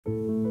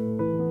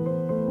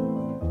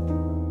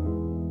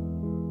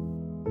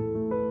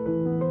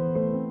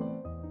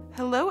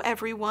Hello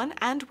everyone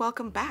and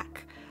welcome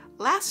back.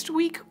 Last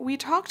week we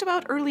talked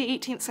about early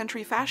 18th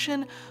century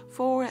fashion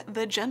for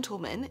the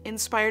gentleman,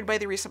 inspired by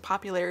the recent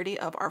popularity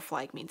of Our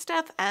Flag Means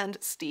Death and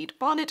Stede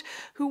Bonnet,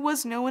 who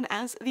was known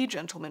as the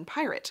gentleman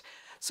pirate.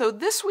 So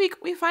this week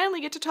we finally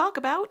get to talk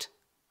about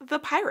the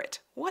pirate.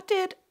 What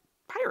did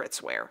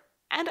pirates wear?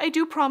 And I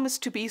do promise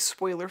to be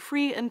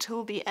spoiler-free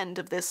until the end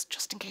of this,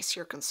 just in case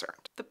you're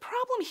concerned. The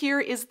problem here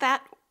is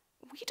that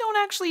we don't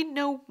actually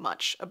know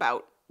much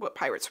about what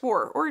pirates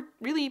wore, or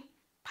really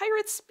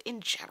pirates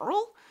in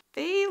general.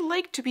 They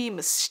liked to be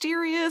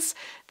mysterious,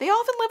 they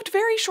often lived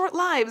very short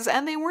lives,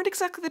 and they weren't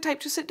exactly the type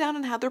to sit down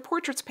and have their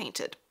portraits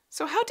painted.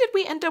 So how did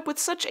we end up with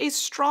such a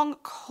strong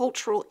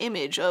cultural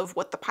image of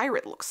what the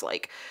pirate looks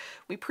like?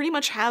 We pretty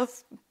much have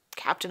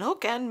Captain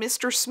Hook and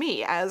Mr.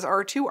 Smee as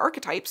our two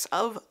archetypes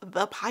of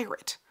the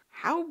pirate.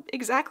 How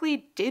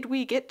exactly did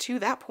we get to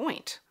that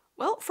point?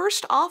 Well,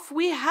 first off,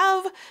 we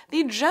have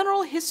the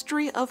general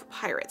history of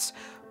pirates.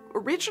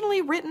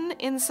 Originally written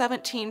in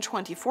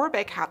 1724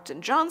 by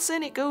Captain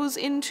Johnson, it goes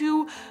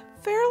into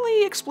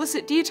fairly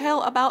explicit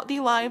detail about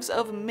the lives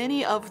of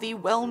many of the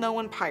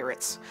well-known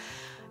pirates.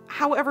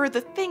 However,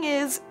 the thing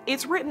is,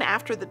 it's written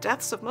after the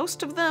deaths of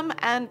most of them,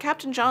 and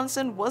Captain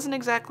Johnson wasn't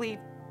exactly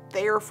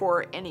there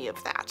for any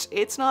of that.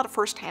 It's not a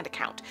first-hand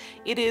account.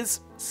 It is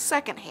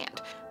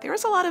second-hand. There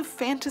is a lot of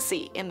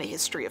fantasy in the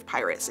history of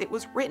pirates. It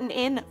was written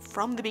in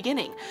from the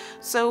beginning.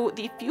 So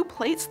the few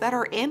plates that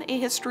are in a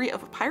history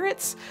of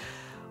pirates,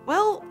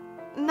 well,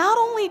 not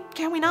only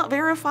can we not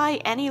verify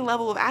any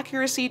level of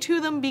accuracy to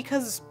them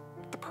because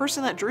the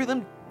person that drew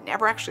them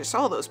never actually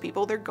saw those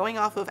people, they're going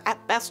off of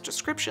at best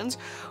descriptions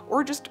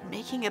or just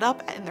making it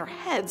up in their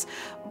heads,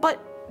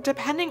 but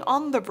depending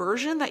on the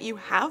version that you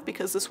have,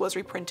 because this was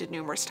reprinted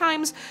numerous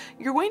times,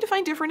 you're going to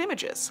find different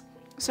images.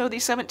 So the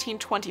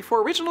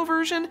 1724 original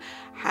version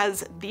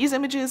has these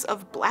images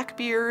of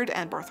Blackbeard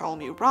and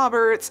Bartholomew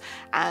Roberts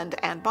and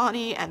Anne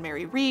Bonny and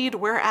Mary Read,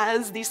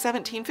 whereas the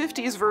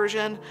 1750s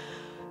version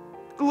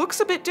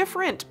looks a bit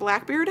different.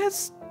 Blackbeard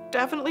has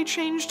definitely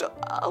changed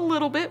a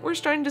little bit. We're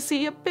starting to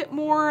see a bit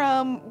more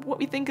what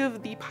we think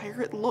of the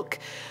pirate look.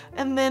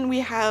 And then we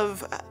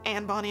have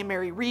Anne Bonny and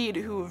Mary Read,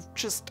 who've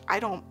just,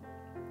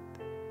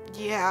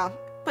 yeah.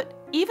 But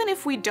even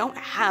if we don't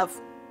have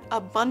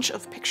a bunch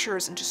of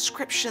pictures and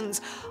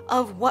descriptions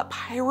of what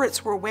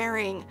pirates were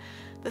wearing,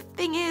 the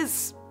thing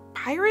is,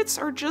 pirates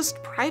are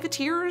just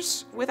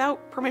privateers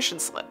without permission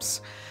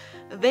slips.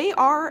 They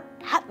are,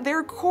 at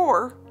their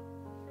core,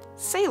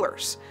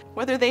 sailors.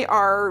 Whether they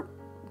are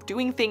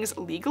doing things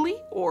legally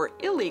or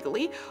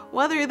illegally,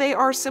 whether they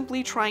are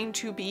simply trying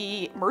to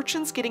be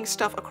merchants getting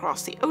stuff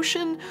across the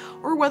ocean,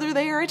 or whether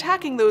they are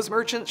attacking those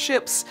merchant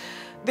ships,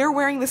 they're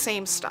wearing the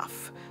same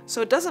stuff.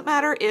 So it doesn't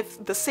matter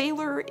if the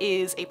sailor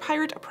is a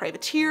pirate, a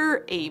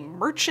privateer, a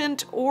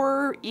merchant,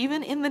 or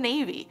even in the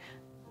Navy.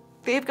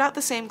 They've got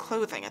the same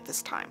clothing at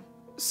this time.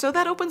 So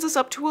that opens us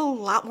up to a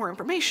lot more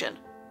information.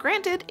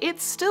 Granted,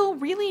 it's still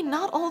really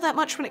not all that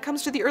much when it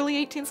comes to the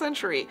early 18th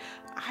century.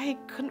 I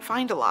couldn't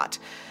find a lot.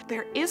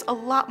 There is a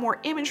lot more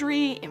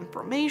imagery,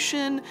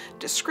 information,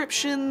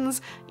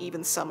 descriptions,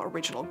 even some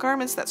original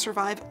garments that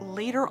survive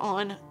later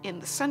on in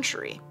the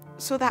century.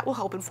 So that will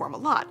help inform a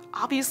lot.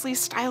 Obviously,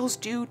 styles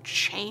do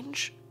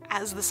change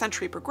as the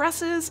century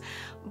progresses,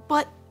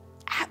 but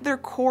at their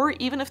core,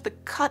 even if the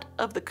cut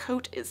of the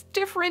coat is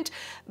different,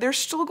 they're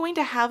still going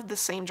to have the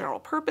same general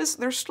purpose.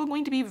 They're still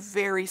going to be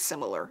very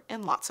similar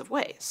in lots of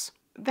ways.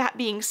 That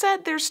being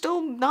said, there's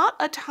still not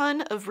a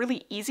ton of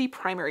really easy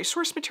primary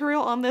source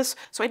material on this,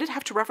 so I did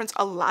have to reference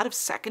a lot of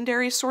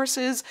secondary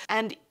sources,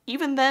 and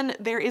even then,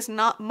 there is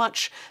not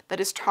much that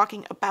is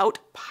talking about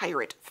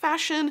pirate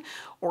fashion,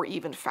 or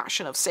even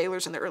fashion of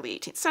sailors in the early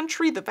 18th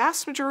century. The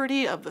vast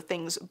majority of the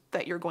things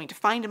that you're going to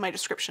find in my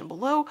description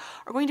below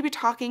are going to be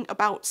talking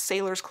about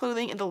sailors'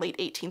 clothing in the late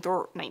 18th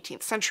or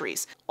 19th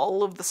centuries.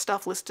 All of the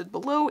stuff listed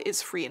below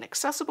is free and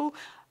accessible,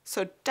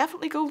 so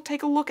definitely go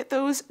take a look at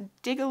those,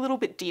 dig a little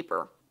bit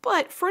deeper.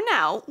 But for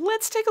now,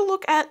 let's take a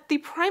look at the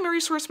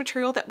primary source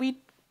material that we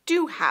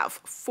do have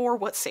for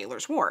what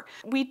sailors wore.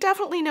 We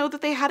definitely know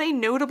that they had a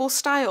notable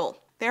style.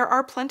 There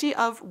are plenty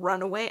of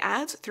runaway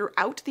ads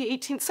throughout the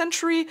 18th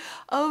century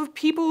of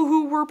people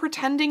who were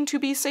pretending to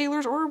be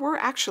sailors or were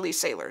actually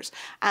sailors,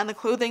 and the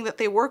clothing that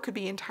they wore could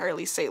be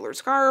entirely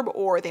sailor's garb,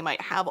 or they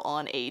might have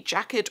on a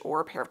jacket or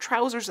a pair of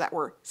trousers that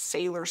were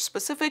sailor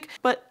specific.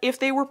 But if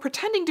they were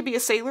pretending to be a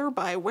sailor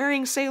by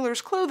wearing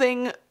sailor's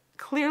clothing,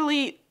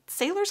 clearly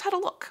sailors had a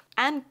look.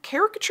 And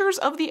caricatures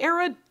of the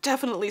era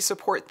definitely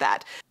support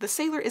that. The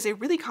sailor is a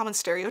really common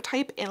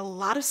stereotype in a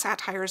lot of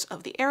satires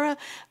of the era.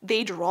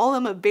 They draw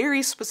them a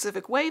very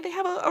specific way. They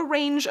have a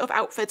range of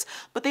outfits,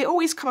 but they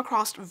always come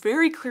across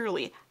very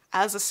clearly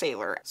as a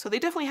sailor, so they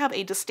definitely have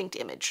a distinct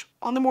image.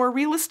 On the more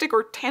realistic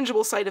or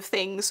tangible side of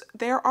things,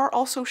 there are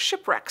also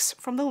shipwrecks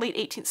from the late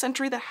 18th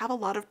century that have a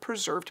lot of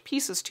preserved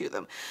pieces to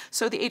them.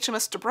 So the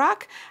HMS de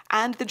Brac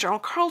and the General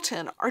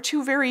Carleton are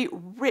two very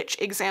rich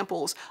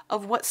examples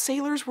of what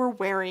sailors were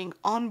wearing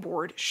on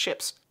board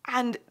ships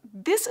And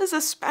this is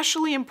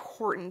especially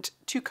important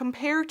to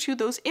compare to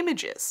those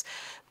images,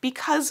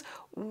 because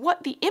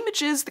what the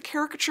images, the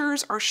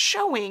caricatures, are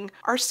showing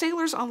are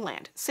sailors on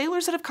land,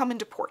 sailors that have come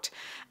into port.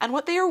 And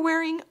what they are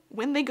wearing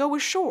when they go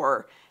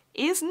ashore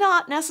is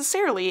not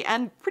necessarily,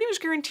 and pretty much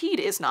guaranteed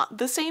is not,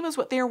 the same as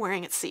what they are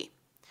wearing at sea.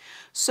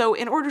 So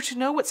in order to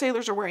know what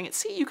sailors are wearing at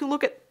sea, you can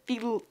look at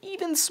the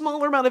even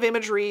smaller amount of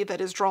imagery that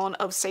is drawn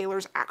of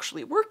sailors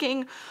actually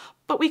working,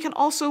 but we can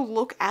also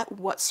look at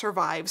what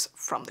survives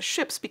from the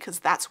ships because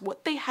that's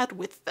what they had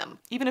with them,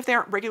 even if they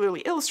aren't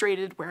regularly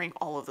illustrated wearing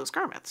all of those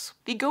garments.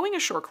 The going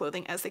ashore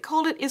clothing, as they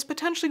called it, is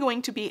potentially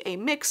going to be a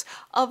mix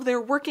of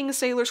their working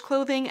sailors'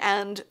 clothing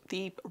and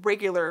the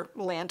regular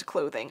land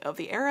clothing of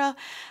the era,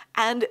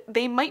 and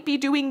they might be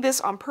doing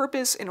this on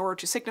purpose in order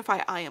to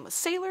signify I am a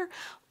sailor.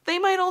 They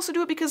might also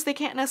do it because they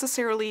can't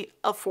necessarily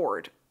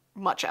afford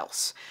much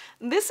else.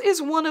 This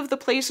is one of the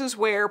places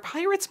where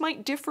pirates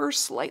might differ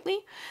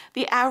slightly.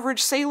 The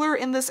average sailor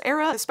in this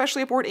era,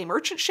 especially aboard a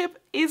merchant ship,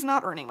 is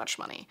not earning much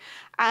money.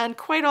 And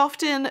quite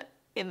often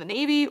in the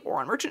Navy or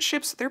on merchant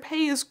ships, their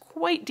pay is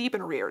quite deep in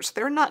arrears.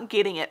 They're not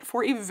getting it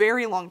for a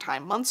very long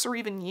time, months or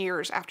even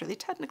years after they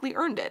technically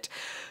earned it.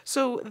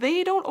 So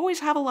they don't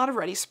always have a lot of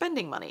ready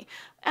spending money.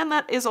 And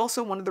that is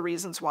also one of the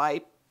reasons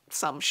why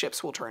some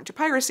ships will turn to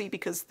piracy,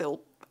 because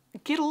they'll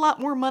get a lot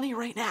more money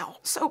right now.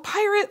 So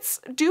pirates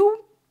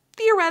do,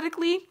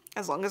 theoretically,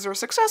 as long as they're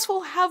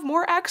successful, have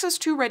more access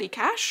to ready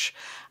cash,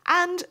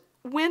 and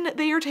when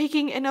they are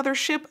taking another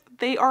ship,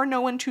 they are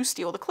known to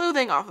steal the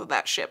clothing off of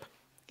that ship.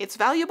 It's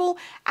valuable,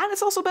 and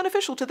it's also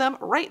beneficial to them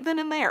right then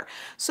and there.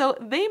 So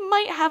they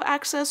might have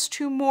access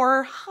to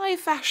more high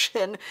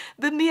fashion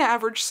than the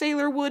average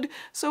sailor would,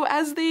 so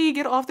as they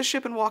get off the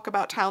ship and walk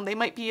about town, they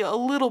might be a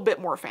little bit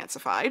more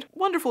fancified.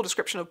 Wonderful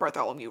description of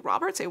Bartholomew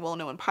Roberts, a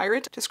well-known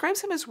pirate,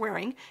 describes him as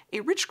wearing a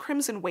rich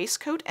crimson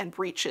waistcoat and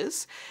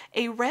breeches,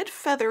 a red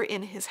feather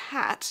in his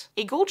hat,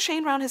 a gold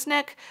chain round his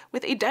neck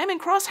with a diamond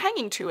cross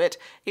hanging to it,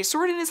 a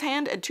sword in his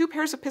hand, and 2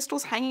 pairs of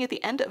pistols hanging at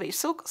the end of a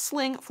silk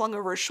sling flung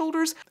over his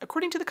shoulders,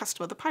 according to the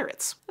custom of the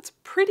pirates. That's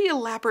a pretty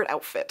elaborate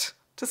outfit,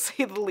 to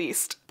say the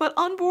least. But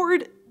on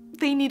board,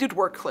 they needed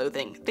work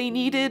clothing. They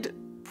needed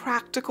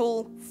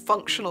practical,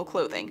 functional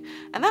clothing,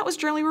 and that was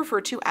generally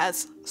referred to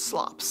as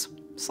slops.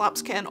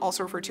 Slops can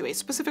also refer to a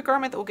specific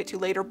garment that we'll get to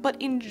later,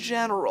 but in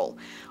general,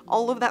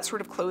 all of that sort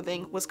of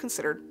clothing was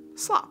considered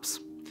slops.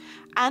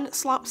 And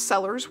slop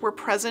sellers were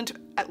present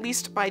at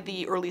least by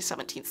the early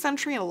 17th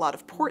century in a lot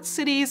of port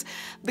cities.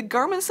 The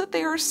garments that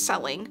they are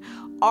selling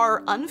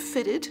are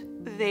unfitted,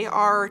 they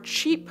are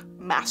cheap,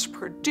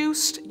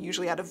 mass-produced,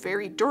 usually out of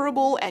very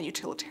durable and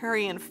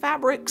utilitarian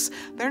fabrics.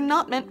 They're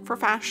not meant for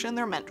fashion,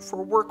 they're meant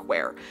for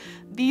workwear.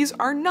 These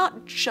are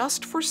not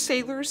just for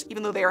sailors,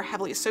 even though they are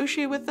heavily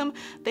associated with them,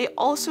 they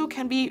also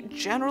can be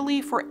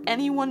generally for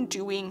anyone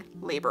doing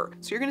labor.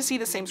 So you're going to see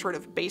the same sort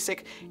of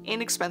basic,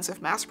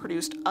 inexpensive,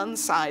 mass-produced,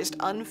 unsized,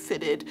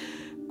 unfitted,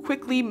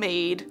 quickly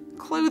made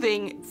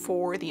clothing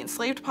for the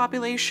enslaved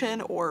population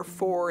or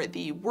for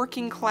the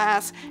working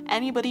class.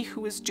 Anybody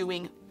who is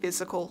doing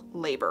physical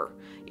labor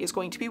is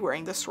going to be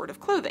wearing this sort of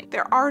clothing.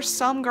 There are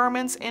some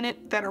garments in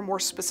it that are more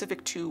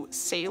specific to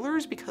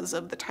sailors because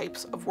of the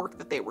types of work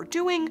that they were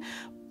doing,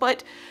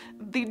 but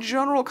the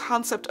general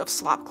concept of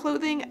slop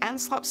clothing and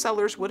slop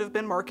sellers would have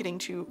been marketing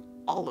to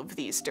all of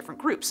these different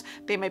groups.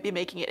 They might be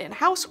making it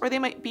in-house, or they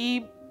might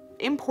be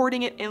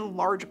importing it in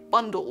large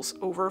bundles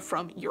over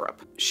from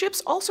Europe.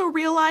 Ships also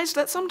realized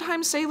that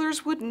sometimes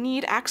sailors would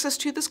need access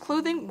to this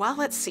clothing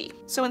while at sea.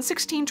 So in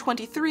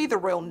 1623, the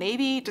Royal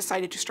Navy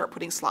decided to start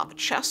putting slop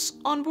chests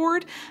on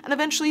board, and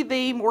eventually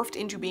they morphed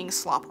into being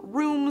slop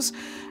rooms,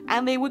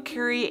 and they would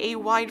carry a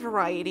wide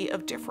variety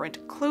of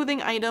different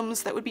clothing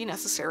items that would be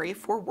necessary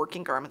for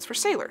working garments for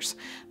sailors.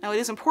 Now, it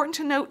is important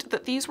to note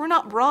that these were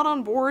not brought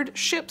on board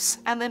ships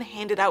and then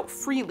handed out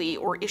freely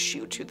or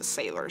issued to the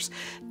sailors.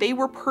 They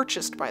were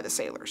purchased by the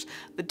sailors.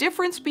 The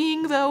difference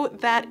being, though,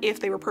 that if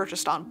they were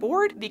purchased on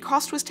board, the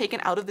cost was taken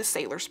out of the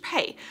sailors'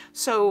 pay.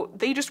 So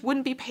they just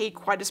wouldn't be paid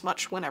quite as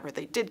much whenever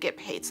they did get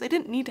paid. So they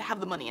didn't need to have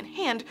the money in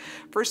hand,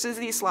 versus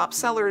these slop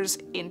sellers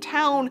in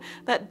town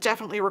that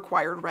definitely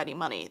required ready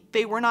money.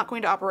 They were not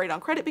going to operate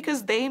on credit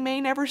because they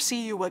may never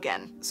see you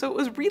again. So it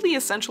was really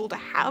essential to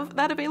have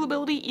that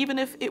availability, even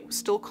if it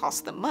still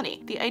cost them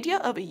money. The idea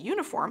of a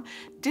uniform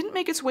didn't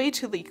make its way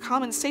to the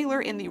common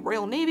sailor in the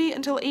Royal Navy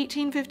until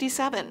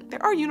 1857.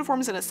 There are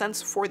uniforms in a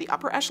sense for the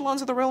upper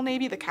echelons of the Royal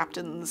Navy, the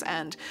captains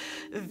and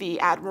the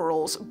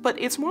admirals, but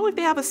it's more like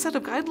they have a set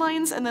of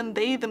guidelines and then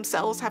they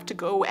themselves have to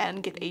go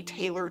and get a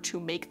tailor to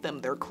make them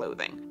their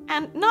clothing.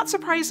 And not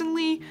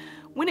surprisingly,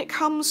 when it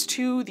comes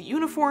to the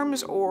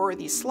uniforms or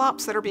the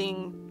slops that are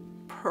being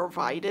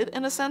provided,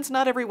 in a sense,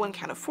 not everyone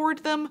can afford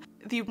them.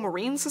 The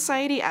Marine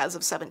Society, as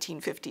of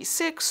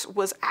 1756,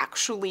 was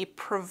actually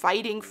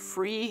providing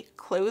free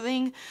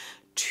clothing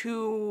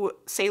to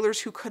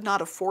sailors who could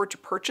not afford to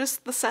purchase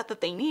the set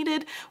that they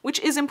needed, which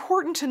is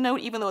important to note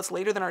even though it's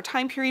later than our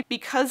time period,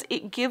 because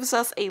it gives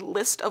us a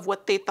list of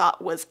what they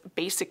thought was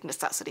basic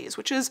necessities,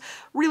 which is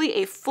really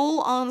a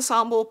full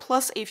ensemble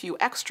plus a few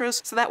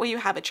extras, so that way you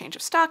have a change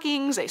of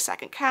stockings, a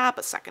second cap,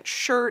 a second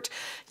shirt,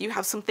 you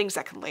have some things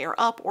that can layer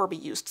up or be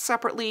used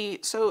separately,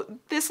 so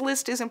this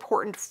list is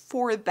important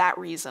for that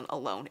reason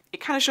alone.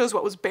 It kind of shows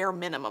what was bare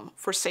minimum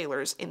for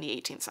sailors in the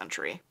 18th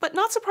century. But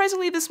not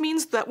surprisingly, this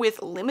means that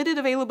with limited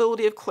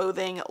availability of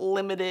clothing,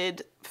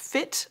 limited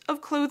fit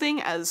of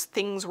clothing, as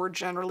things were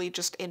generally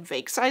just in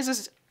vague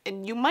sizes,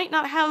 and you might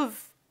not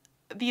have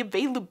the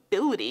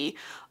availability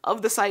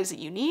of the size that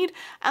you need,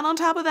 and on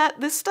top of that,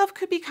 this stuff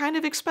could be kind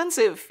of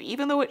expensive.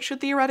 Even though it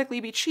should theoretically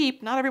be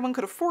cheap, not everyone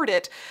could afford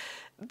it.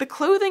 The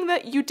clothing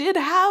that you did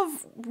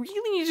have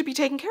really needed to be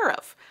taken care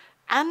of.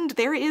 And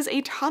there is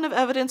a ton of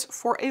evidence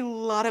for a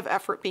lot of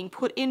effort being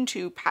put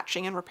into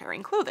patching and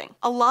repairing clothing.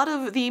 A lot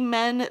of the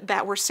men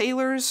that were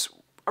sailors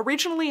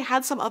originally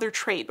had some other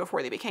trade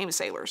before they became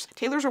sailors.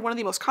 Tailors are one of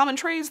the most common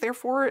trades,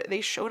 therefore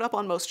they showed up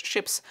on most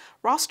ships'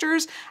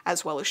 rosters,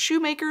 as well as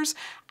shoemakers,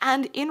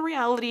 and in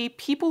reality,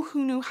 people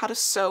who knew how to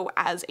sew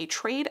as a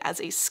trade,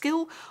 as a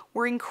skill,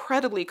 were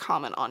incredibly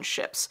common on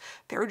ships.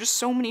 There are just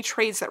so many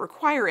trades that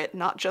require it,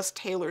 not just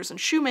tailors and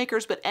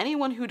shoemakers, but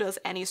anyone who does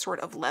any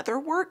sort of leather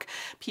work,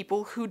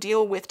 people who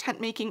deal with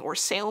tent making or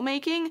sail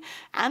making,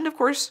 and of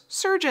course,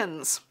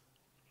 surgeons.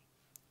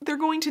 They're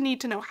going to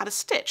need to know how to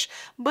stitch,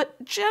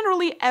 but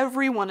generally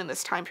everyone in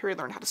this time period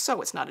learned how to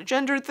sew. It's not a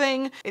gendered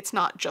thing, it's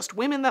not just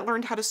women that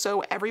learned how to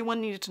sew, everyone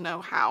needed to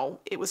know how.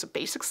 It was a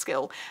basic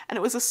skill, and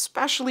it was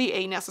especially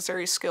a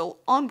necessary skill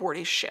on board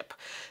a ship.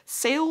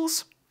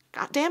 Sails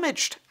got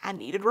damaged and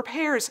needed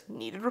repairs,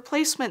 needed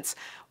replacements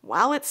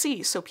while at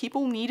sea, so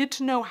people needed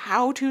to know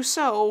how to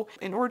sew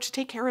in order to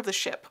take care of the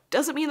ship.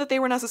 Doesn't mean that they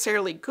were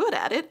necessarily good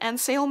at it, and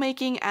sail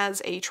making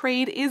as a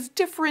trade is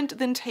different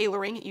than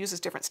tailoring. It uses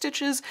different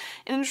stitches,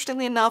 and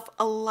interestingly enough,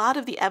 a lot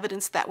of the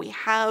evidence that we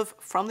have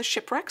from the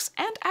shipwrecks,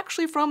 and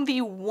actually from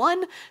the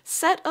one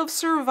set of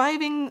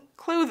surviving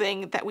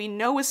clothing that we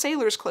know is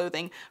sailors'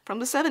 clothing from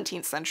the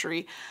 17th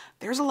century,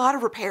 there's a lot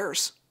of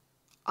repairs.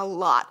 A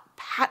lot.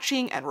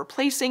 Patching and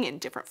replacing in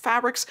different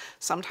fabrics,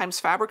 sometimes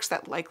fabrics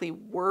that likely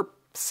were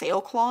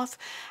sailcloth,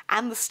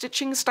 and the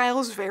stitching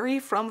styles vary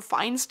from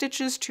fine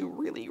stitches to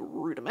really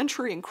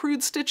rudimentary and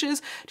crude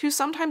stitches to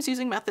sometimes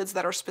using methods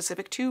that are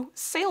specific to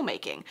sail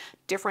making,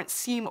 different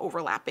seam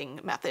overlapping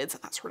methods,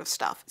 and that sort of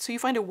stuff. So you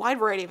find a wide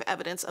variety of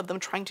evidence of them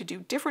trying to do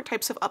different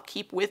types of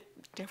upkeep with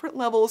different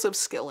levels of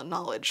skill and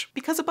knowledge.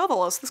 Because above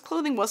all else, this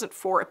clothing wasn't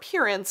for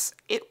appearance,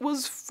 it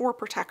was for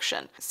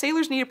protection.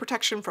 Sailors needed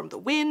protection from the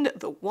wind,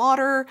 the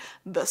water,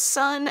 the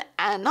sun,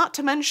 and not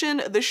to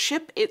mention the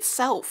ship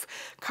itself,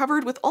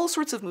 covered with all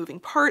sorts of moving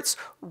parts,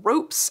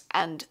 ropes,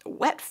 and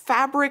wet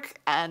fabric,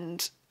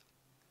 and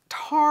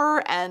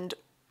tar, and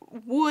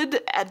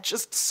wood, and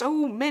just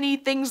so many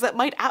things that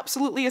might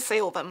absolutely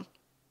assail them.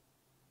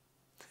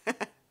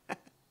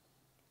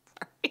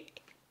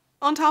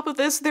 On top of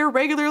this, they're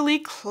regularly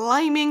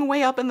climbing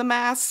way up in the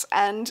masts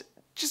and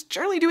just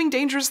generally doing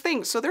dangerous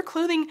things, so their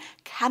clothing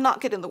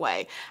cannot get in the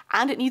way,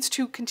 and it needs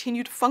to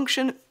continue to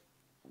function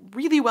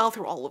really well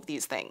through all of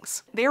these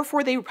things.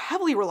 Therefore, they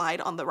heavily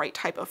relied on the right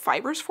type of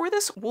fibers for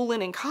this.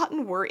 Woolen and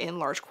cotton were in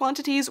large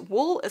quantities.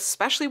 Wool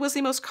especially was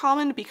the most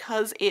common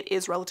because it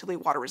is relatively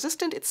water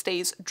resistant. It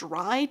stays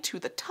dry to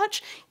the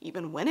touch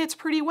even when it's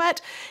pretty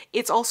wet.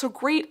 It's also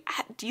great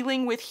at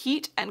dealing with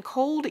heat and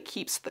cold. It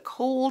keeps the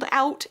cold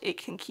out. It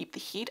can keep the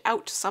heat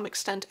out to some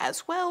extent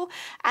as well.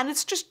 And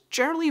it's just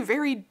generally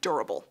very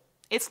durable.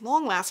 It's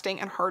long-lasting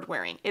and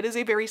hard-wearing. It is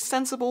a very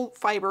sensible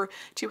fiber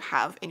to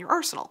have in your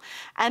arsenal.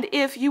 And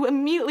if you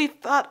immediately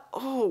thought,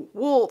 oh,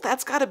 wool,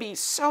 that's gotta be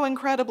so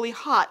incredibly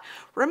hot,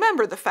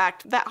 remember the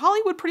fact that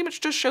Hollywood pretty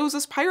much just shows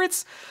us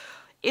pirates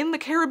in the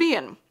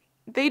Caribbean.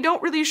 They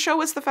don't really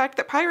show us the fact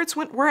that pirates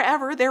went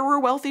wherever there were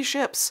wealthy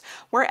ships.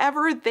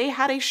 Wherever they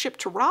had a ship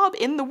to rob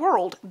in the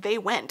world, they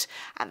went.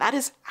 And that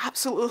is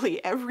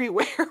absolutely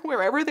everywhere,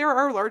 wherever there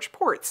are large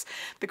ports.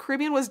 The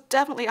Caribbean was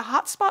definitely a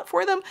hot spot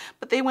for them,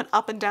 but they went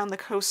up and down the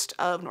coast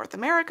of North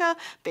America.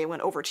 They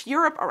went over to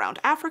Europe, around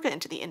Africa,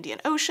 into the Indian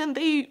Ocean.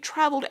 They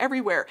traveled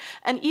everywhere.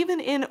 And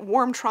even in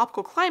warm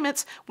tropical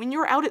climates, when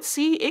you're out at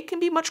sea, it can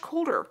be much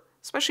colder,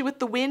 especially with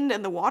the wind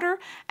and the water,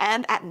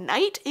 and at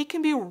night it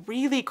can be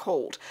really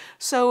cold.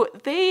 So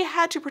they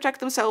had to protect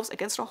themselves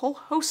against a whole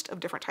host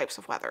of different types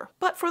of weather.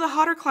 But for the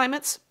hotter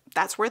climates,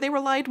 that's where they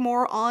relied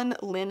more on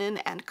linen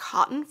and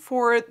cotton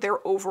for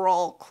their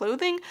overall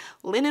clothing.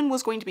 Linen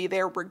was going to be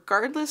there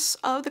regardless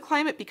of the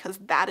climate because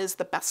that is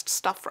the best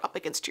stuff for up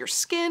against your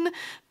skin.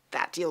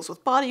 That deals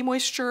with body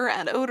moisture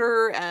and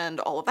odor and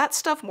all of that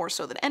stuff more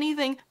so than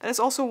anything. That is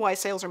also why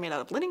sails are made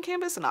out of linen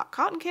canvas and not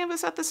cotton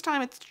canvas at this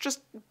time. It's just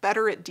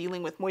better at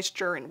dealing with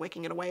moisture and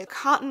wicking it away.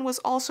 Cotton was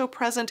also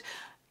present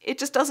It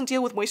just doesn't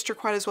deal with moisture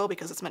quite as well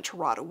because it's meant to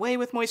rot away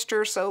with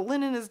moisture, so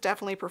linen is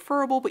definitely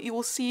preferable, but you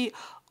will see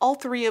all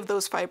three of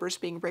those fibers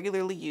being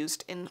regularly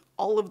used in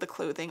all of the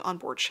clothing on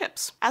board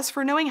ships. As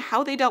for knowing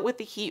how they dealt with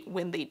the heat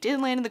when they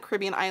did land in the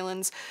Caribbean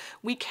islands,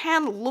 we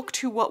can look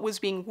to what was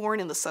being worn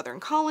in the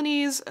southern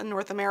colonies, in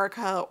North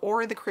America,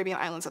 or the Caribbean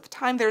islands at the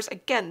time. There's,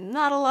 again,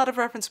 not a lot of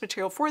reference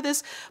material for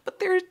this, but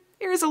there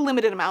is a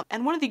limited amount,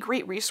 and one of the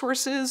great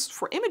resources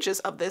for images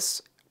of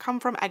this come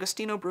from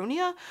Agostino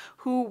Brunea,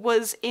 who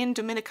was in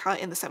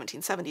Dominica in the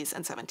 1770s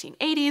and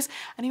 1780s,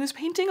 and he was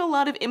painting a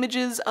lot of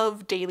images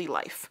of daily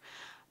life.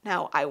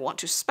 Now, I want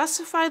to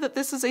specify that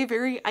this is a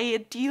very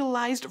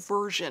idealized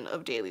version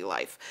of daily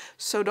life,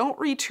 so don't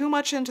read too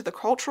much into the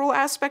cultural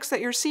aspects that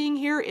you're seeing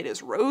here. It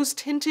is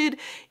rose-tinted,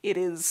 it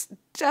is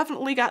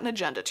definitely got an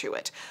agenda to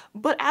it.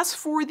 But as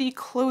for the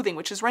clothing,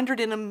 which is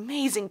rendered in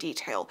amazing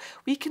detail,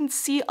 we can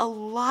see a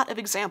lot of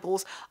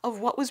examples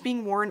of what was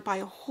being worn by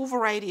a whole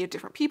variety of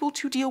different people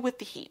to deal with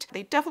the heat.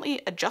 They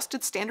definitely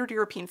adjusted standard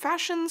European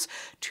fashions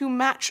to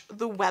match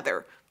the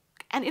weather.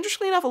 And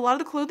interestingly enough, a lot of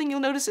the clothing you'll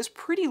notice is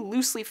pretty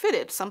loosely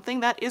fitted,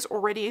 something that is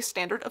already a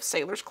standard of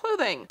sailors'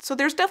 clothing. So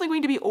there's definitely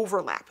going to be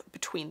overlap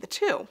between the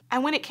two.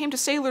 And when it came to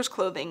sailors'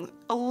 clothing,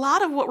 a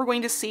lot of what we're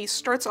going to see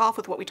starts off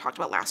with what we talked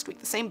about last week,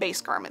 the same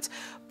base garments: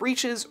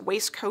 breeches,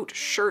 waistcoat,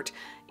 shirt.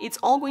 It's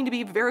all going to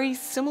be very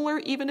similar,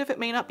 even if it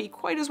may not be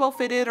quite as well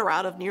fitted or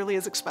out of nearly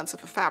as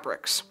expensive of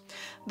fabrics.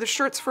 The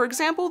shirts, for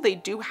example, they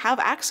do have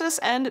access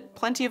and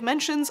plenty of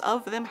mentions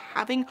of them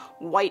having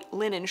white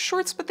linen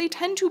shorts, but they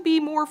tend to be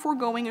more for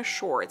going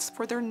ashore. It's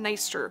for their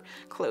nicer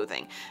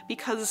clothing,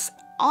 because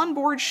on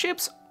board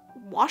ships,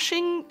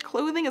 washing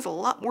clothing is a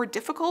lot more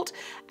difficult.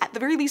 At the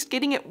very least,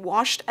 getting it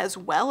washed as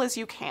well as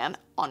you can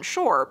on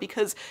shore,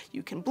 because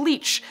you can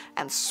bleach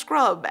and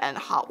scrub and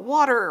hot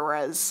water,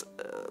 whereas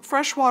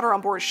fresh water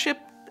on board ship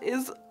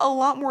is a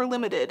lot more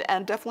limited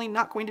and definitely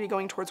not going to be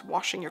going towards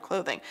washing your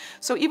clothing.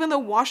 So even though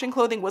washing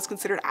clothing was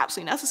considered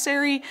absolutely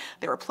necessary,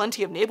 there are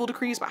plenty of naval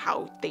decrees about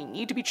how they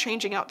need to be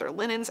changing out their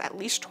linens at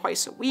least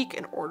twice a week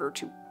in order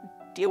to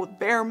deal with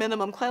bare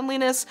minimum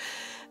cleanliness.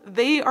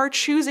 They are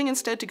choosing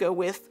instead to go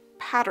with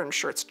pattern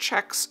shirts,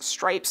 checks,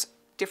 stripes,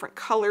 different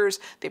colors.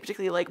 They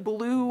particularly like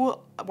blue,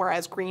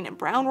 whereas green and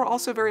brown were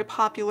also very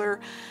popular.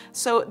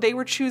 So they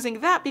were choosing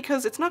that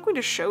because it's not going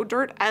to show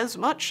dirt as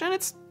much, and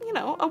it's, you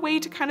know, a way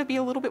to kind of be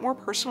a little bit more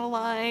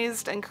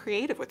personalized and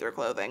creative with your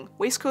clothing.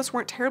 Waistcoats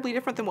weren't terribly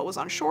different than what was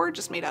on shore,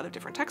 just made out of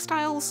different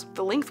textiles.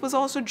 The length was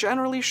also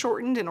generally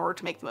shortened in order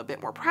to make them a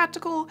bit more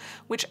practical,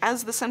 which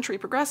as the century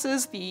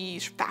progresses, the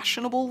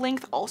fashionable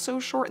length also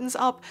shortens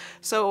up.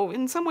 So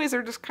in some ways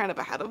they're just kind of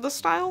ahead of the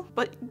style,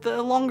 but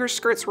the longer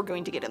skirts were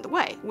going to get in the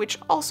way, which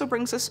also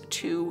brings us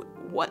to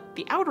what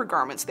the outer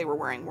garments they were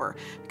wearing were.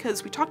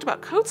 Because we talked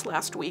about coats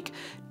last week,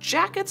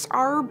 jackets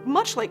are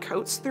much like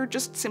coats, they're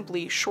just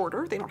simply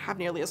shorter. They don't have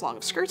nearly as long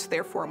of skirts,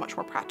 therefore much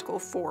more practical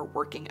for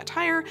working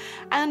attire,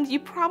 and you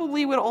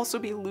probably would also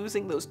be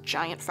losing those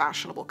giant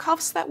fashionable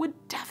cuffs that would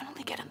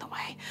definitely get in the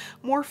way.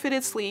 More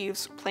fitted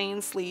sleeves,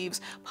 plain sleeves,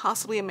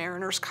 possibly a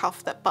mariner's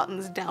cuff that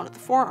buttons down at the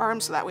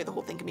forearm, so that way the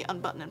whole thing can be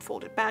unbuttoned and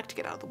folded back to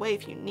get out of the way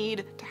if you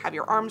need to have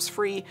your arms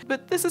free.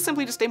 But this is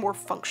simply just a more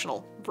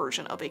functional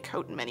version of a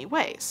coat in many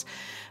ways.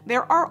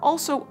 There are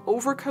also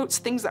overcoats,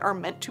 things that are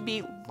meant to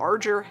be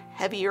larger,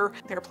 heavier.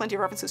 There are plenty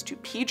of references to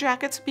pea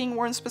jackets being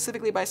worn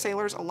specifically by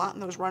sailors, a lot in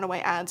those runaway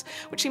ads,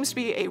 which seems to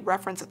be a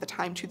reference at the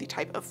time to the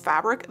type of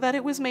fabric that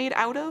it was made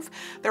out of.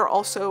 There are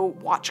also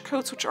watch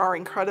coats, which are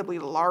incredibly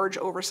large,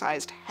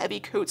 oversized, heavy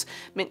coats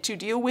meant to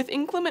deal with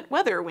inclement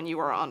weather when you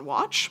are on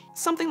watch.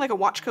 Something like a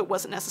watch coat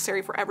wasn't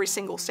necessary for every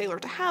single sailor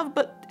to have,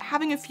 but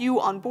having a few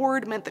on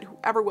board meant that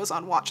whoever was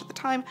on watch at the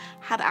time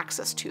had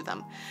access to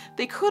them.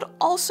 They could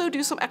also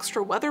do some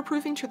extra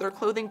weatherproofing to their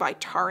clothing by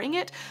tarring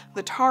it.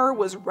 The tar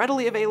was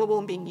readily available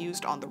and being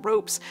used on the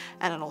ropes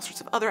and in all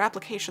sorts of other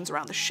applications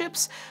around the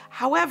ships.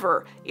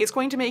 However, it's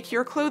going to make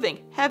your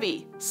clothing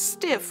heavy,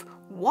 stiff,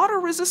 water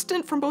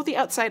resistant from both the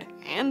outside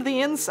and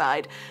the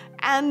inside,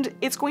 and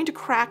it's going to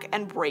crack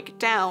and break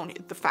down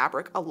the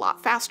fabric a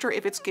lot faster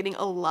if it's getting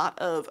a lot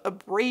of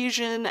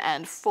abrasion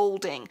and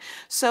folding.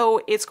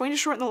 So it's going to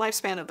shorten the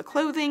lifespan of the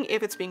clothing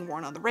if it's being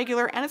worn on the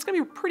regular, and it's going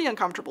to be pretty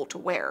uncomfortable to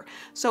wear.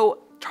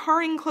 So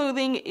tarring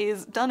clothing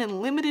is done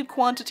in limited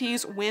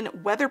quantities when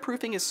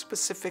weatherproofing is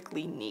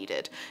specifically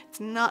needed.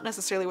 It's not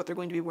necessarily what they're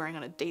going to be wearing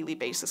on a daily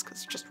basis because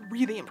it's just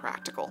really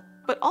impractical.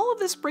 But all of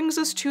this brings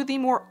us to the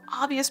more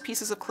obvious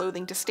pieces of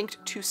clothing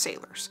distinct to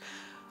sailors.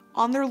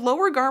 On their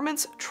lower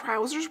garments,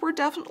 trousers were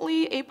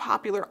definitely a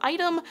popular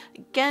item.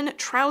 Again,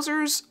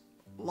 trousers,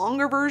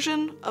 longer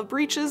version of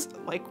breeches,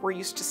 like we're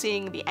used to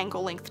seeing the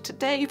ankle length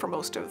today for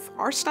most of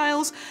our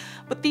styles,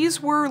 but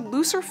these were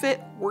looser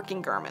fit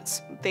working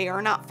garments. They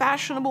are not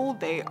fashionable,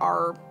 they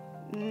are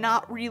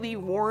not really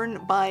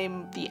worn by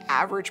the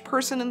average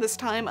person in this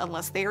time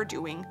unless they are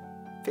doing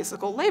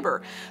physical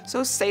labor.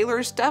 So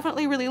sailors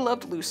definitely really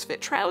loved loose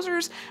fit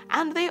trousers,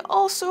 and they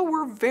also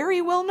were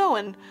very well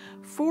known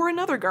for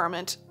another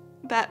garment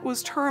that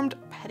was termed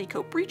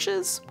petticoat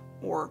breeches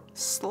or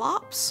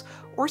slops,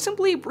 or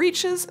simply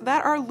breeches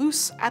that are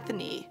loose at the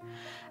knee.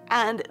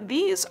 And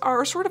these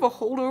are sort of a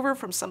holdover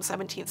from some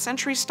 17th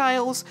century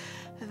styles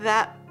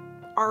that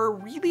are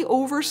really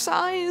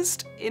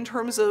oversized in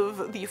terms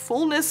of the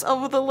fullness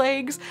of the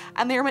legs,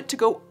 and they are meant to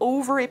go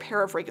over a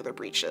pair of regular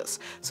breeches.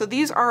 So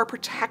these are a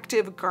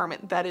protective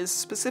garment that is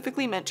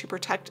specifically meant to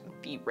protect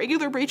the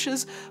regular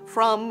breeches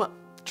from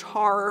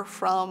tar,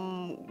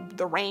 from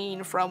the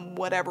rain, from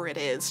whatever it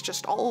is,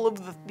 just all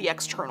of the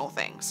external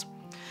things.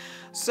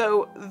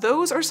 So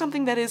those are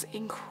something that is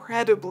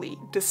incredibly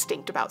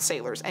distinct about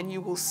sailors, and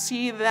you will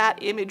see that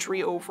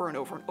imagery over and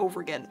over and over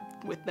again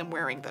with them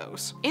wearing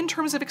those. In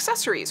terms of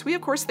accessories, we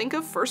of course think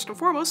of first and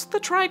foremost the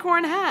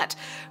tricorn hat,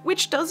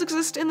 which does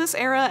exist in this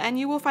era, and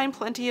you will find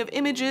plenty of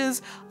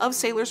images of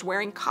sailors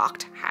wearing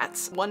cocked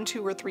hats, 1,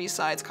 2, or 3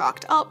 sides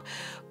cocked up,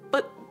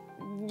 but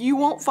you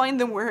won't find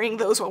them wearing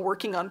those while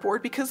working on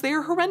board because they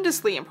are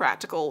horrendously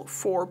impractical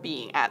for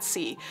being at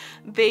sea.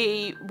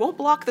 They won't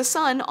block the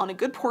sun on a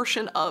good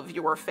portion of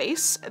your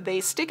face. They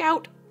stick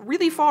out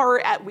really far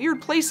at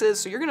weird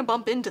places, so you're gonna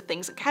bump into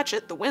things and catch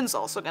it. The wind's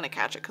also gonna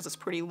catch it because it's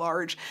pretty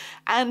large.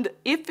 And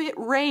if it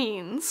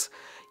rains,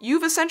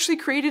 you've essentially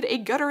created a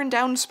gutter and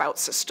downspout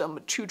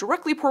system to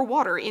directly pour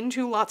water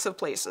into lots of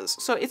places.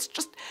 So it's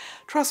just,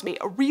 trust me,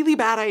 a really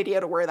bad idea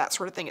to wear that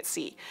sort of thing at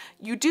sea.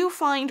 You do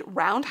find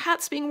round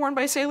hats being worn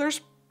by sailors,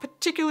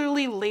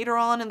 particularly later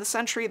on in the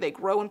century. They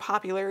grow in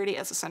popularity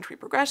as the century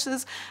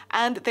progresses,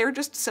 and they're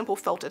just simple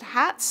felted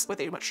hats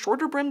with a much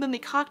shorter brim than the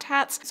cocked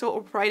hats, so it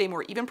will provide a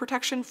more even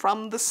protection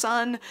from the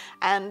sun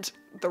and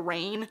the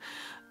rain.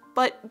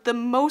 But the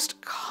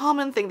most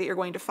common thing that you're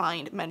going to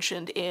find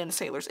mentioned in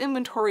sailors'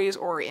 inventories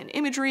or in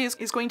imageries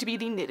is going to be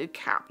the knitted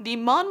cap. The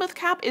Monmouth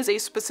cap is a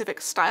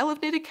specific style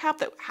of knitted cap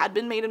that had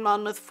been made in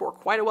Monmouth for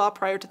quite a while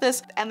prior to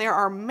this, and there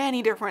are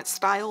many different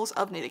styles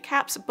of knitted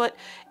caps, but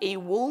a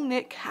wool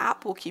knit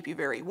cap will keep you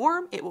very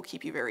warm, it will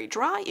keep you very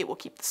dry, it will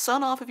keep the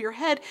sun off of your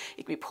head,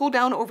 it can be pulled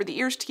down over the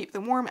ears to keep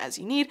them warm as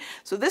you need.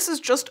 So this is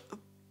just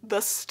the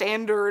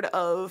standard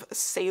of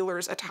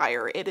sailors'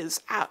 attire. It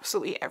is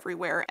absolutely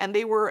everywhere, and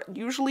they were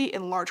usually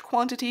in large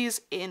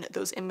quantities in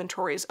those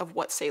inventories of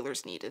what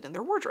sailors needed in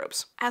their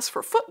wardrobes. As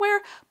for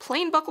footwear,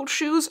 plain buckled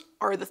shoes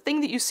are the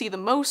thing that you see the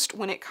most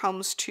when it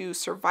comes to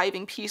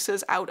surviving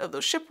pieces out of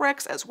those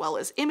shipwrecks, as well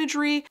as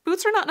imagery.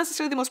 Boots are not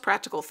necessarily the most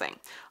practical thing.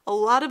 A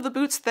lot of the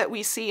boots that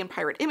we see in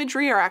pirate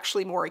imagery are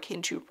actually more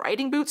akin to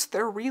riding boots.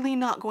 They're really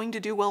not going to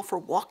do well for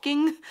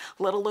walking,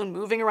 let alone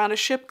moving around a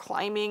ship,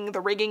 climbing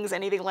the riggings,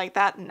 anything like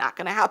that. Not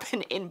gonna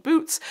happen in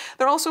boots.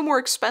 They're also more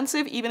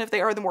expensive, even if they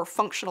are the more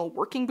functional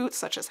working boots,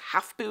 such as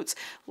half boots,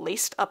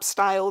 laced up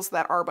styles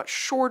that are much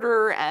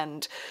shorter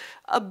and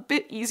a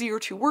bit easier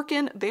to work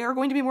in. They are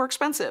going to be more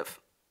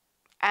expensive.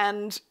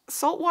 And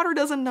salt water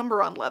does a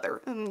number on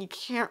leather, and you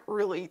can't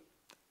really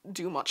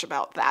do much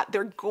about that.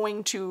 They're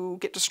going to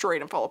get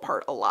destroyed and fall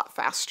apart a lot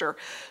faster.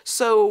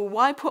 So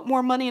why put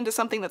more money into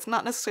something that's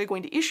not necessarily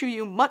going to issue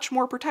you much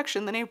more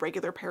protection than a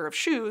regular pair of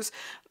shoes?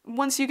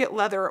 Once you get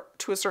leather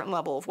to a certain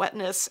level of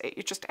wetness,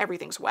 it just,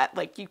 everything's wet.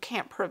 Like, you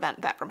can't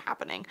prevent that from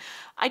happening.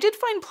 I did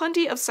find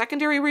plenty of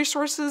secondary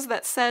resources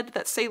that said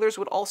that sailors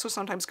would also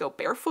sometimes go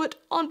barefoot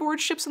on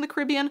board ships in the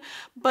Caribbean,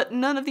 but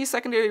none of these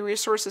secondary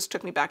resources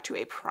took me back to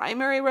a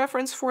primary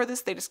reference for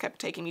this. They just kept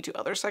taking me to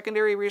other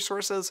secondary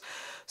resources.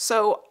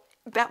 So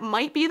that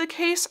might be the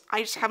case.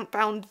 I just haven't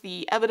found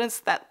the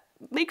evidence that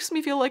makes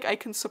me feel like I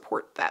can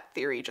support that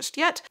theory just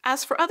yet.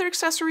 As for other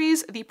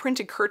accessories, the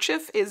printed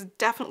kerchief is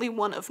definitely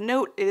one of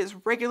note. It is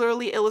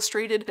regularly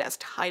illustrated as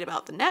tied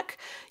about the neck.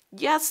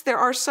 Yes, there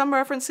are some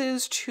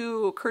references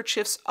to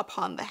kerchiefs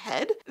upon the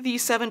head. The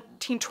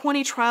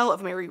 1720 trial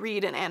of Mary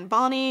Read and Anne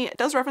Bonny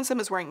does reference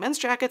them as wearing men's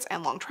jackets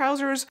and long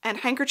trousers and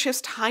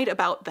handkerchiefs tied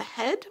about the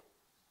head.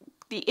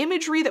 The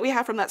imagery that we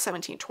have from that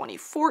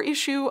 1724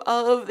 issue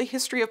of the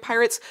History of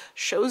Pirates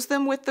shows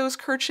them with those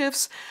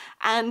kerchiefs,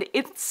 and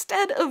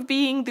instead of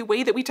being the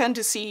way that we tend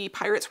to see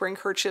pirates wearing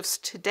kerchiefs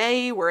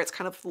today, where it's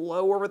kind of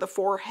low over the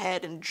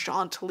forehead and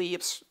jauntily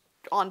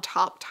on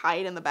top,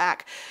 tied in the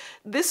back,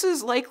 this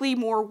is likely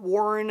more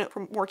worn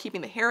for more keeping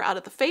the hair out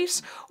of the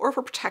face or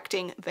for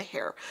protecting the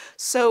hair.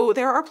 So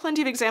there are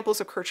plenty of examples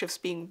of kerchiefs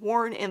being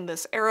worn in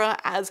this era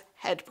as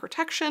head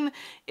protection.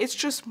 It's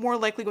just more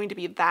likely going to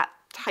be that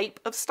type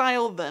of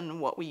style than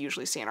what we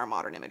usually see in our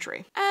modern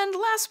imagery. And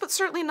last but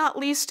certainly not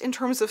least, in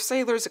terms of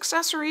sailors'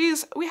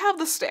 accessories, we have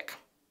the stick.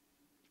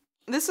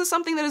 This is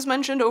something that is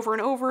mentioned over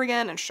and over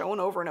again and shown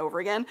over and over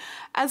again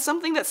as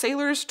something that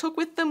sailors took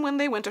with them when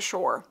they went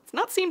ashore. It's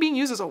not seen being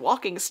used as a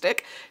walking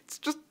stick, it's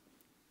just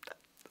a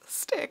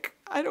stick.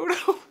 I don't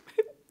know.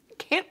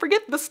 Can't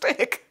forget the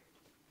stick.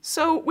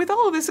 So with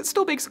all of this, it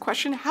still begs the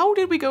question, how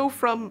did we go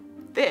from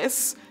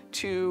this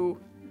to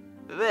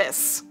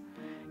this?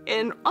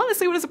 in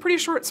honestly what is a pretty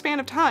short span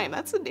of time.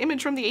 That's an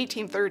image from the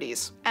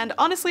 1830s. And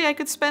honestly, I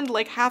could spend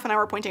like half an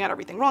hour pointing out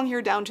everything wrong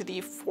here, down to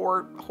the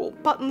 4 whole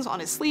buttons on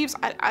his sleeves.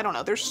 I don't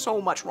know, there's so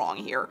much wrong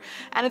here.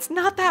 And it's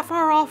not that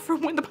far off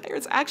from when the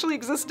pirates actually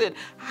existed.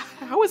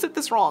 How is it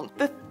this wrong?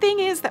 The thing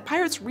is that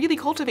pirates really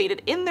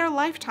cultivated in their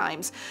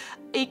lifetimes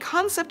a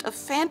concept of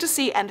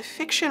fantasy and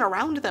fiction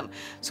around them.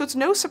 So it's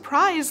no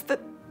surprise that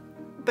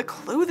the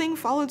clothing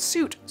followed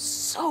suit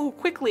so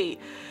quickly.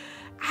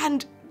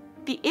 And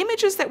the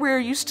images that we're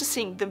used to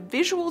seeing, the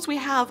visuals we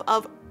have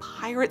of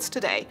pirates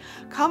today,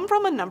 come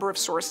from a number of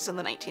sources in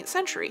the 19th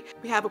century.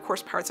 We have, of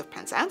course, Pirates of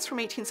Penzance from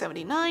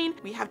 1879,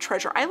 we have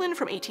Treasure Island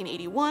from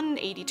 1881,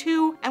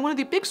 82, and one of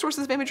the big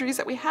sources of imageries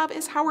that we have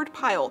is Howard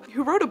Pyle,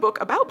 who wrote a book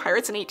about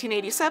pirates in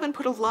 1887,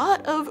 put a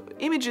lot of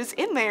images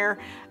in there,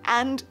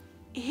 and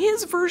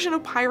his version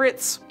of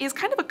pirates is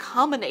kind of a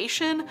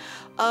combination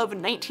of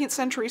 19th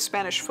century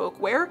Spanish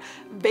folkwear,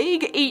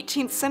 vague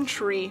 18th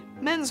century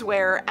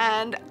menswear,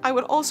 and I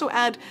would also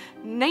add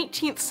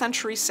 19th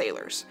century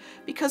sailors,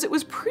 because it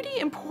was pretty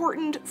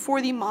important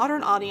for the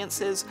modern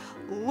audiences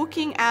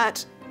looking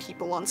at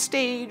people on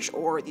stage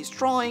or these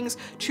drawings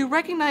to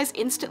recognize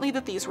instantly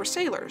that these were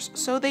sailors.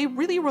 So they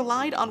really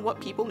relied on what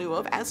people knew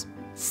of as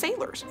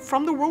sailors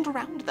from the world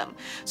around them.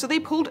 So they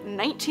pulled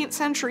 19th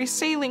century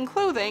sailing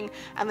clothing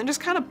and then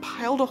just kind of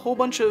piled a whole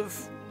bunch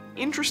of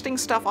interesting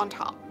stuff on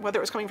top, whether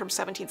it was coming from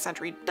 17th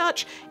century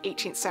Dutch,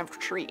 18th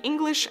century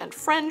English and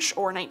French,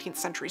 or 19th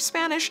century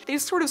Spanish. They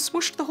sort of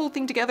smooshed the whole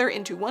thing together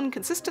into one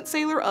consistent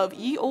sailor of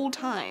ye olde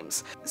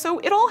times. So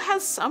it all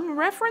has some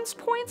reference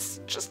points,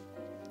 just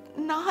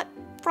not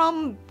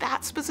from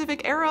that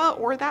specific era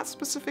or that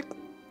specific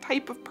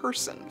type of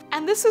person.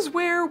 And this is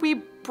where we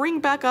bring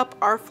back up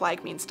Our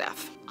Flag Means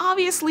Death.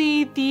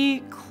 Obviously,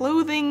 the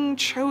clothing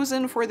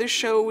chosen for this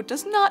show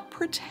does not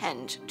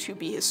pretend to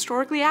be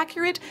historically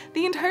accurate.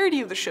 The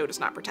entirety of the show does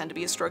not pretend to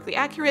be historically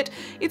accurate.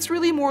 It's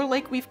really more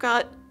like we've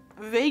got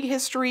vague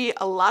history,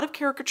 a lot of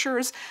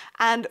caricatures,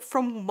 and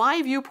from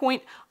my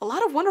viewpoint, a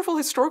lot of wonderful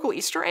historical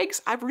Easter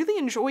eggs. I've really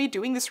enjoyed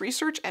doing this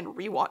research and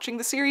rewatching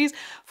the series,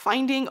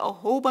 finding a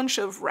whole bunch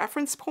of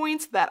reference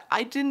points that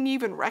I didn't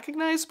even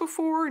recognize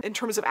before in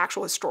terms of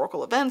actual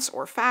historical events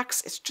or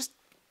facts. It's just,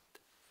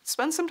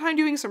 spend some time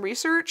doing some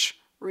research,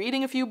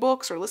 reading a few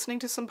books or listening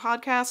to some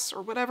podcasts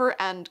or whatever,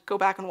 and go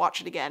back and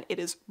watch it again. It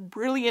is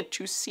brilliant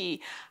to see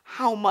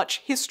how much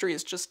history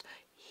is just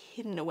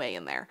hidden away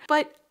in there.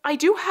 But I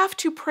do have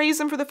to praise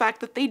them for the fact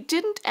that they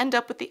didn't end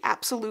up with the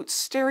absolute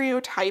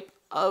stereotype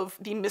of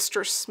the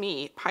Mr.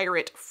 Smee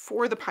pirate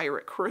for the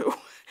pirate crew.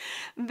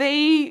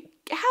 They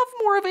have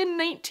more of a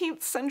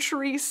 19th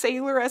century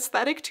sailor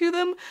aesthetic to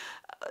them.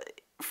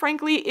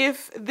 Frankly,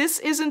 if this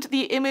isn't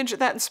the image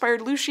that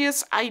inspired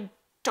Lucius, I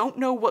don't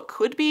know what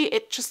could be.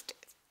 It just,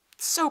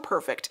 so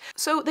perfect.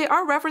 So they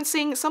are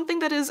referencing something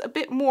that is a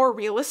bit more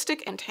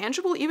realistic and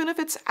tangible, even if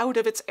it's out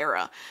of its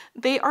era.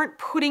 They aren't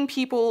putting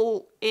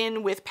people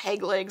in with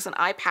peg legs and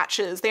eye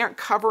patches. They aren't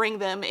covering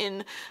them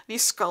in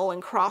these skull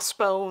and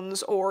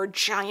crossbones or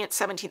giant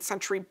 17th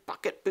century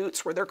bucket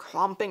boots where they're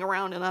clomping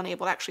around and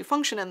unable to actually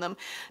function in them.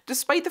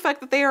 Despite the fact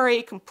that they are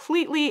a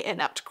completely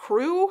inept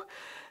crew,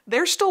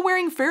 they're still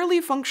wearing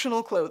fairly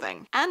functional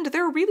clothing, and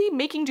they're really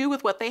making do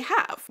with what they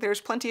have.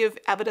 There's plenty of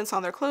evidence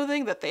on their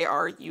clothing that they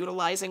are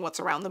utilizing what's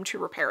around them to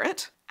repair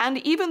it. And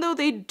even though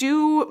they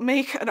do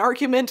make an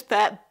argument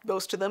that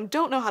most of them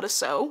don't know how to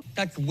sew.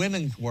 That's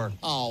women's work.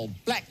 Oh,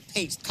 black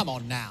taste, come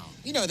on now.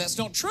 You know that's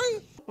not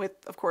true. With,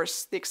 of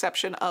course, the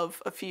exception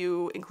of a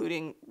few,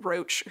 including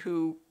Roach,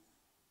 who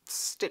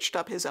stitched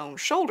up his own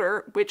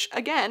shoulder, which,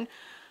 again,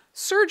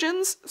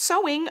 surgeons,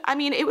 sewing, I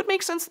mean, it would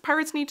make sense that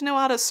pirates need to know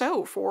how to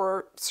sew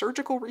for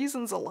surgical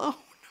reasons alone.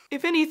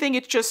 If anything,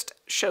 it just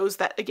shows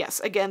that, yes,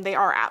 again, they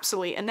are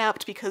absolutely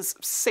inept because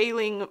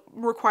sailing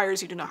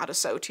requires you to know how to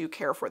sew, to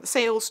care for the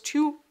sails,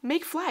 to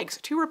make flags,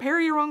 to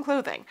repair your own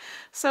clothing.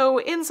 So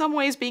in some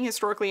ways, being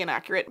historically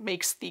inaccurate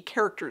makes the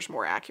characters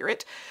more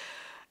accurate.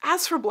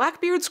 As for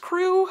Blackbeard's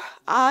crew,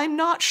 I'm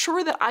not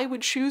sure that I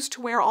would choose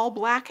to wear all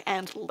black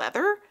and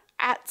leather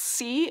at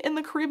sea in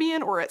the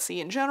Caribbean, or at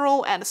sea in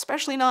general, and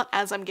especially not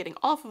as I'm getting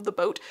off of the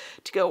boat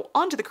to go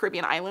onto the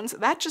Caribbean islands.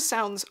 That just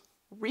sounds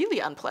really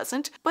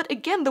unpleasant. But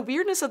again, the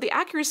weirdness of the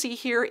accuracy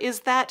here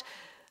is that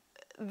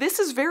this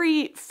is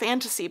very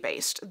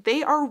fantasy-based.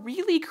 They are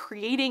really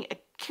creating a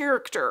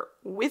character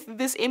with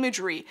this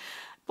imagery.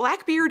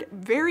 Blackbeard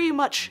very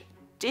much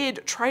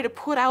did try to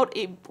put out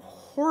a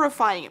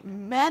horrifying,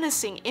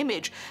 menacing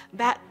image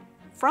that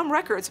from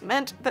records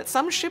meant that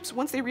some ships,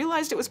 once they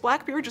realized it was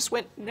Blackbeard, just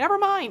went, never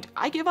mind,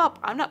 I give up,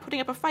 I'm not putting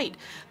up a fight.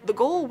 The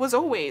goal was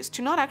always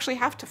to not actually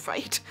have to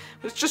fight,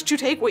 it was just to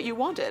take what you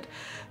wanted.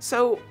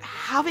 So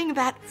having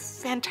that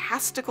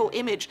fantastical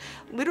image,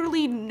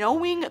 literally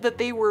knowing that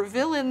they were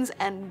villains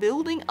and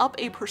building up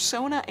a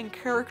persona and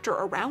character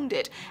around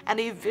it, and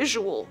a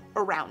visual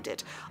around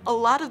it. A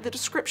lot of the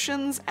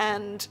descriptions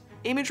and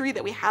imagery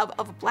that we have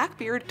of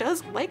Blackbeard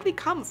does likely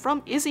come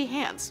from Izzy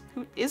Hans,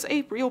 who is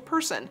a real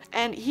person,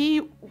 and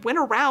he went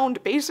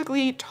around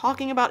basically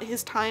talking about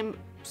his time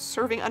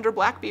serving under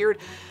Blackbeard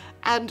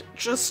and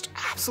just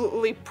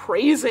absolutely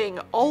praising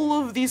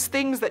all of these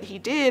things that he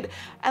did,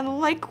 and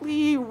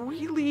likely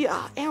really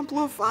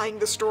amplifying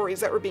the stories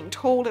that were being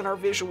told in our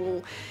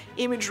visual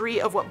imagery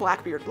of what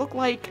Blackbeard looked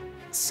like.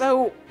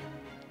 So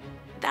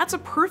that's a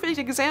perfect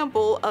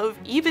example of,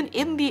 even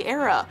in the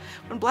era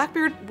when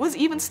Blackbeard was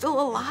even still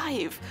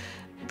alive,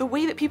 the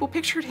way that people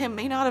pictured him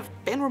may not have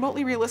been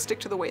remotely realistic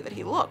to the way that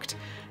he looked.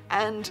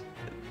 And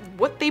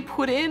what they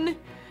put in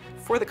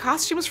for the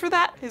costumes for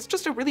that is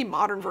just a really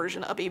modern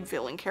version of a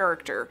villain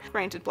character.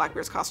 Granted,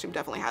 Blackbeard's costume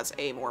definitely has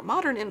a more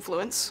modern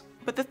influence,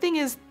 but the thing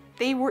is,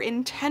 they were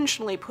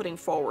intentionally putting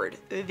forward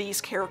these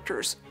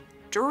characters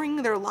during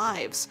their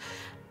lives,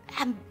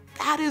 and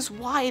that is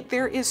why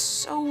there is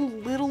so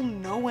little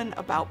known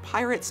about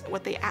pirates,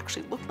 what they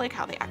actually looked like,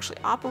 how they actually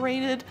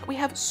operated. We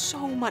have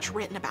so much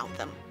written about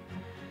them.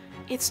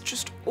 It's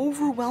just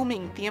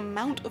overwhelming the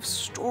amount of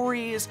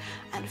stories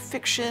and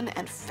fiction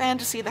and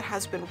fantasy that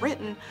has been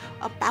written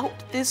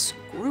about this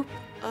group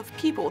of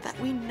people that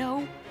we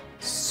know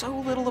so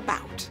little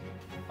about.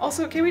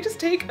 Also, can we just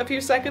take a few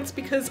seconds,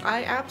 because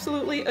I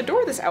absolutely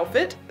adore this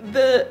outfit.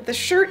 The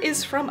shirt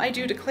is from I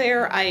Do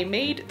Declare. I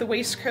made the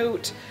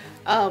waistcoat.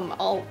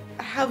 I'll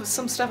have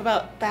some stuff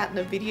about that in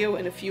a video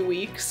in a few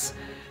weeks.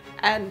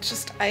 And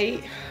just,